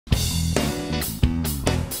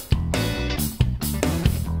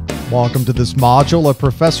Welcome to this module of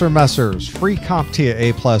Professor Messer's free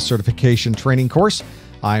CompTIA A+ certification training course.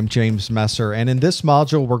 I'm James Messer, and in this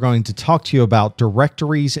module, we're going to talk to you about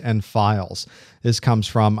directories and files. This comes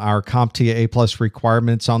from our CompTIA A+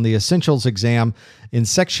 requirements on the Essentials exam in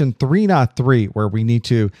section 3.3, where we need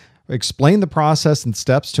to explain the process and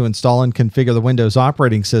steps to install and configure the Windows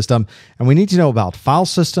operating system. And we need to know about file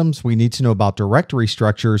systems, we need to know about directory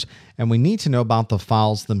structures, and we need to know about the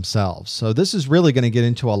files themselves. So this is really going to get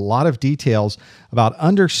into a lot of details about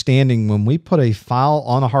understanding when we put a file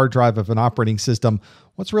on a hard drive of an operating system,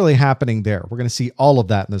 what's really happening there. We're going to see all of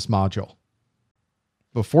that in this module.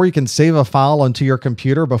 Before you can save a file onto your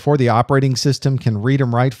computer, before the operating system can read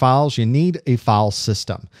and write files, you need a file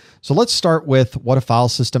system. So let's start with what a file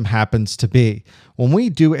system happens to be. When we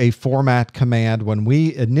do a format command, when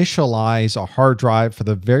we initialize a hard drive for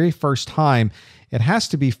the very first time, it has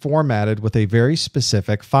to be formatted with a very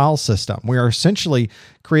specific file system. We are essentially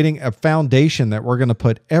creating a foundation that we're going to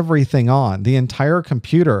put everything on. The entire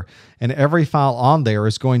computer and every file on there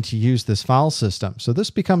is going to use this file system. So this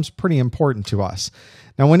becomes pretty important to us.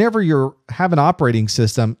 Now, whenever you have an operating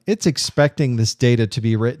system, it's expecting this data to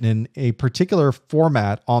be written in a particular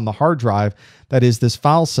format on the hard drive that is this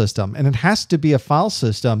file system. And it has to be a file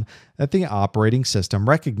system that the operating system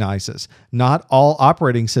recognizes. Not all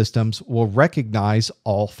operating systems will recognize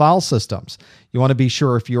all file systems. You want to be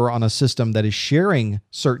sure if you're on a system that is sharing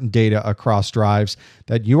certain data across drives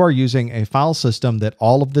that you are using a file system that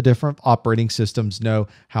all of the different operating systems know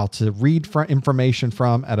how to read information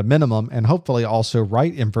from at a minimum, and hopefully also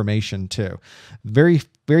write information to.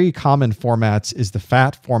 Very common formats is the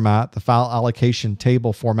FAT format, the file allocation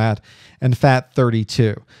table format, and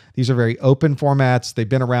FAT32. These are very open formats. They've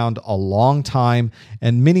been around a long time,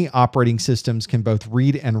 and many operating systems can both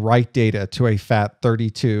read and write data to a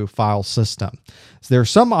FAT32 file system. So there are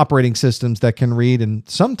some operating systems that can read and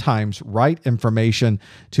sometimes write information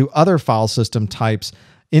to other file system types.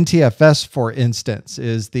 NTFS, for instance,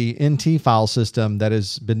 is the NT file system that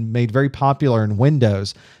has been made very popular in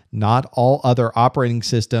Windows. Not all other operating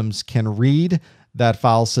systems can read that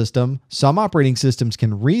file system. Some operating systems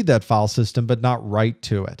can read that file system, but not write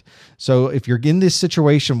to it. So if you're in this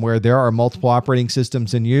situation where there are multiple operating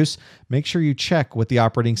systems in use, make sure you check with the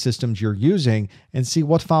operating systems you're using and see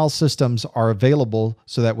what file systems are available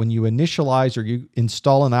so that when you initialize or you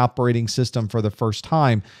install an operating system for the first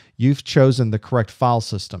time, you've chosen the correct file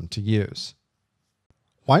system to use.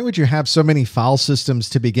 Why would you have so many file systems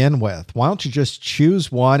to begin with? Why don't you just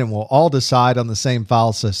choose one and we'll all decide on the same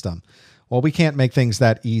file system? Well, we can't make things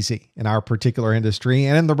that easy in our particular industry.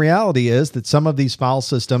 And the reality is that some of these file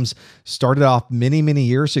systems started off many, many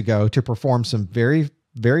years ago to perform some very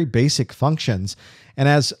basic functions. And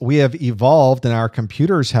as we have evolved and our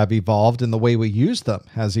computers have evolved and the way we use them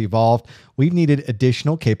has evolved, we've needed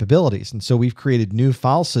additional capabilities. And so we've created new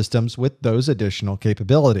file systems with those additional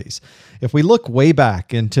capabilities. If we look way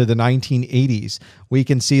back into the 1980s, we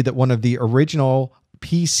can see that one of the original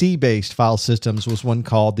PC-based file systems was one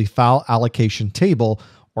called the File Allocation Table,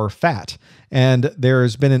 or FAT. And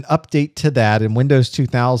there's been an update to that in Windows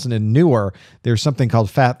 2000 and newer. There's something called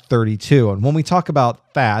FAT32. And when we talk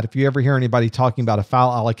about FAT, if you ever hear anybody talking about a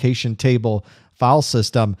file allocation table file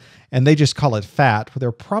system and they just call it FAT,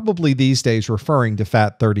 they're probably these days referring to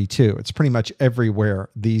FAT32. It's pretty much everywhere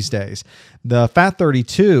these days. The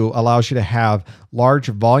FAT32 allows you to have large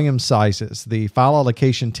volume sizes. The file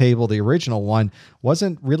allocation table, the original one,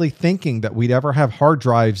 wasn't really thinking that we'd ever have hard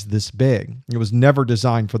drives this big. It was never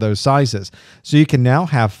designed for those sizes. So you can now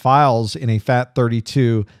have files in a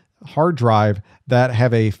FAT32 hard drive that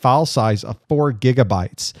have a file size of 4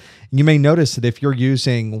 gigabytes. You may notice that if you're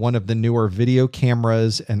using one of the newer video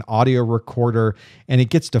cameras, an audio recorder, and it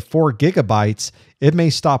gets to 4 gigabytes, it may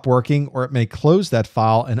stop working or it may close that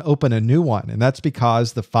file and open a new one. And that's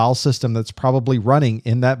because the file system that's probably running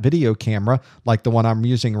in that video camera, like the one I'm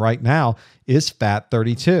using right now, is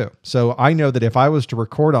FAT32. So I know that if I was to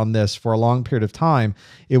record on this for a long period of time,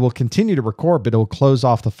 it will continue to record, but it will close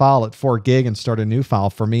off the file at 4 gig and start a new file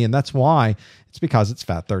for me. And that's why it's because it's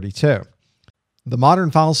FAT32. The modern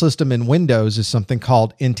file system in Windows is something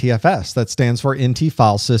called NTFS. That stands for NT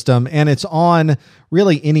file system, and it's on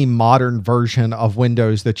really any modern version of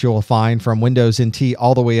Windows that you'll find, from Windows NT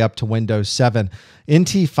all the way up to Windows 7.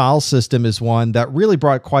 NT file system is one that really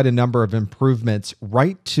brought quite a number of improvements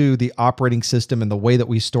right to the operating system and the way that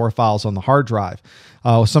we store files on the hard drive.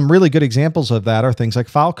 Some really good examples of that are things like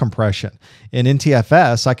file compression. In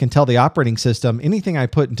NTFS, I can tell the operating system anything I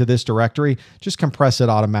put into this directory, just compress it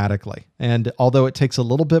automatically. And although although it takes a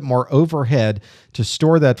little bit more overhead to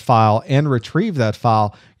store that file and retrieve that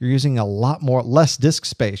file, you're using a lot less disk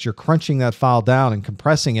space. You're crunching that file down and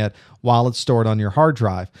compressing it while it's stored on your hard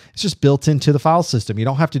drive. It's just built into the file system. You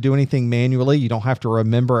don't have to do anything manually. You don't have to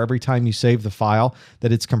remember every time you save the file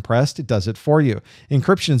that it's compressed. It does it for you.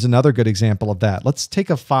 Encryption is another good example of that. Let's take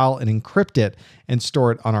a file and encrypt it and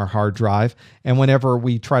store it on our hard drive. And whenever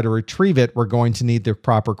we try to retrieve it, we're going to need the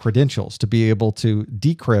proper credentials to be able to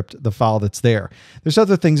decrypt the file that's there. There's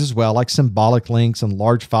other things as well, like symbolic links and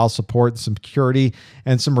large file support and some security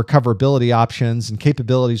and some recoverability options and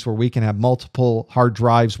capabilities where we can have multiple hard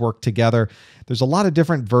drives work together. There's a lot of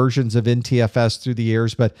different versions of NTFS through the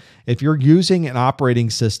years, but if you're using an operating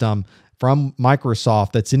system from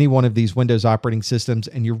Microsoft that's any one of these Windows operating systems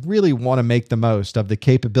and you really want to make the most of the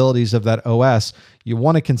capabilities of that OS, you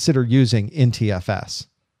want to consider using NTFS.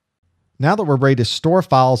 Now that we're ready to store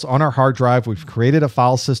files on our hard drive, we've created a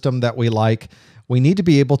file system that we like. We need to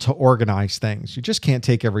be able to organize things. You just can't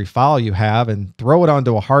take every file you have and throw it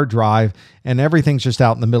onto a hard drive and everything's just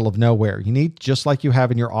out in the middle of nowhere. You need, just like you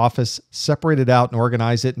have in your office, separate it out and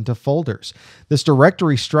organize it into folders. This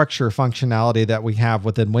directory structure functionality that we have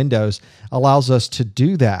within Windows allows us to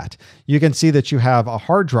do that. You can see that you have a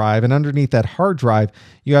hard drive, and underneath that hard drive,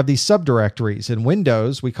 you have these subdirectories. In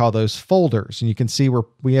Windows, we call those folders. And you can see where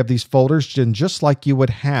we have these folders, and just like you would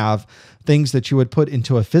have things that you would put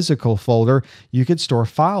into a physical folder, you could store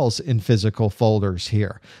files in physical folders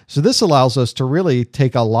here. So this allows us to really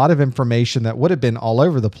take a lot of information that would have been all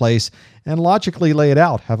over the place and logically lay it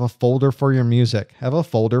out. Have a folder for your music, have a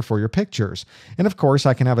folder for your pictures. And of course,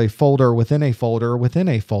 I can have a folder within a folder within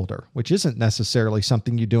a folder, which isn't necessarily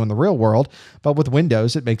something you do in the real world, but with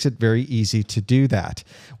Windows, it makes it very easy to do that.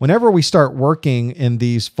 Whenever we start working in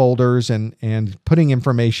these folders and putting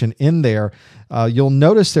information in there, you'll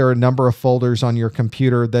notice there are a number of folders on your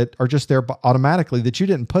computer that are just there automatically that you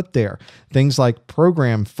didn't put there. Things like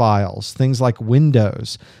program files, things like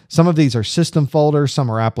Windows. Some of these are system folders,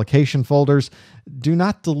 some are application folders. Do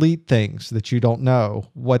not delete things that you don't know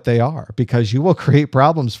what they are, because you will create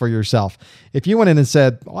problems for yourself. If you went in and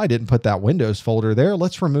said, oh, I didn't put that Windows folder there,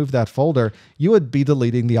 let's remove that folder, you would be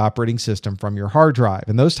deleting the operating system from your hard drive.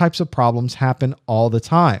 And those types of problems happen all the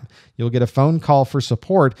time. You'll get a phone call for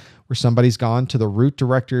support where somebody's gone to the root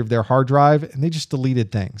directory of their hard drive and they just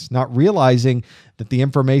deleted things, not realizing that the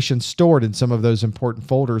information stored in some of those important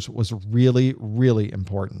folders was really, really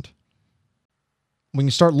important. When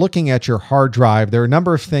you start looking at your hard drive, there are a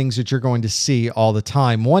number of things that you're going to see all the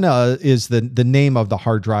time. One is the name of the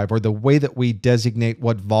hard drive, or the way that we designate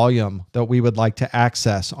what volume that we would like to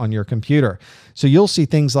access on your computer. So you'll see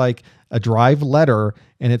things like a drive letter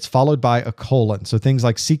and it's followed by a colon. So things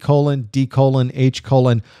like C:, D:, H:,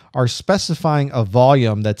 are specifying a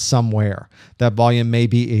volume that's somewhere. That volume may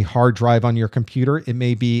be a hard drive on your computer. It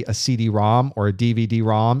may be a CD-ROM or a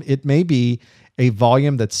DVD-ROM. It may be a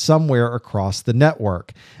volume that's somewhere across the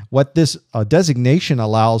network. What this designation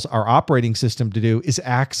allows our operating system to do is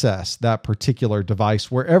access that particular device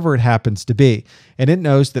wherever it happens to be. And it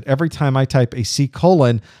knows that every time I type a C:,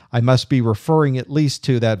 I must be referring at least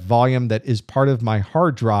to that volume that is part of my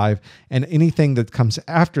hard drive, and anything that comes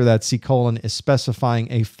after that C:, is specifying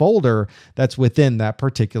a folder that's within that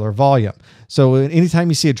particular volume. So anytime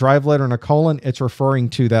you see a drive letter and a colon, it's referring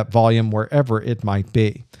to that volume wherever it might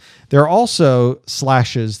be. There are also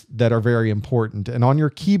slashes that are very important. And on your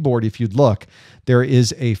keyboard, if you'd look, there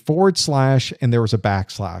is a / and there was a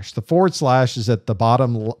backslash. The / is at the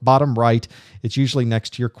bottom right. It's usually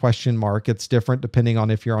next to your question mark. It's different depending on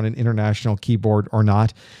if you're on an international keyboard or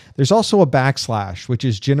not. There's also a backslash, which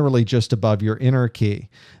is generally just above your enter key.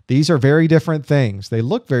 These are very different things. They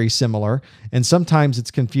look very similar, and sometimes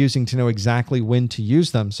it's confusing to know exactly when to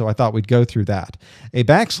use them, so I thought we'd go through that. A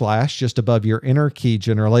backslash, just above your enter key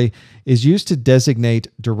generally, is used to designate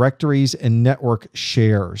directories and network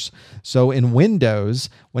shares. So in Windows,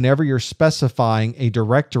 whenever you're specifying a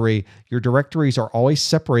directory, your directories are always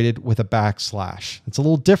separated with a backslash. It's a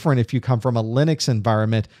little different if you come from a Linux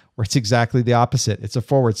environment where it's exactly the opposite. It's a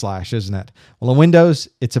 /, isn't it? Well, in Windows,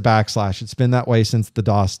 it's a backslash. It's been that way since the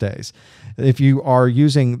DOS days. If you are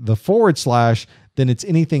using the /, then it's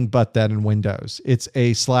anything but that in Windows. It's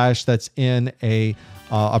a slash that's in a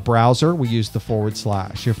browser. We use the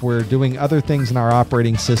 /. If we're doing other things in our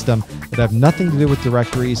operating system that have nothing to do with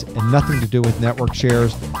directories and nothing to do with network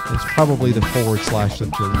shares, it's probably the /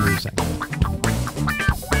 that you're using.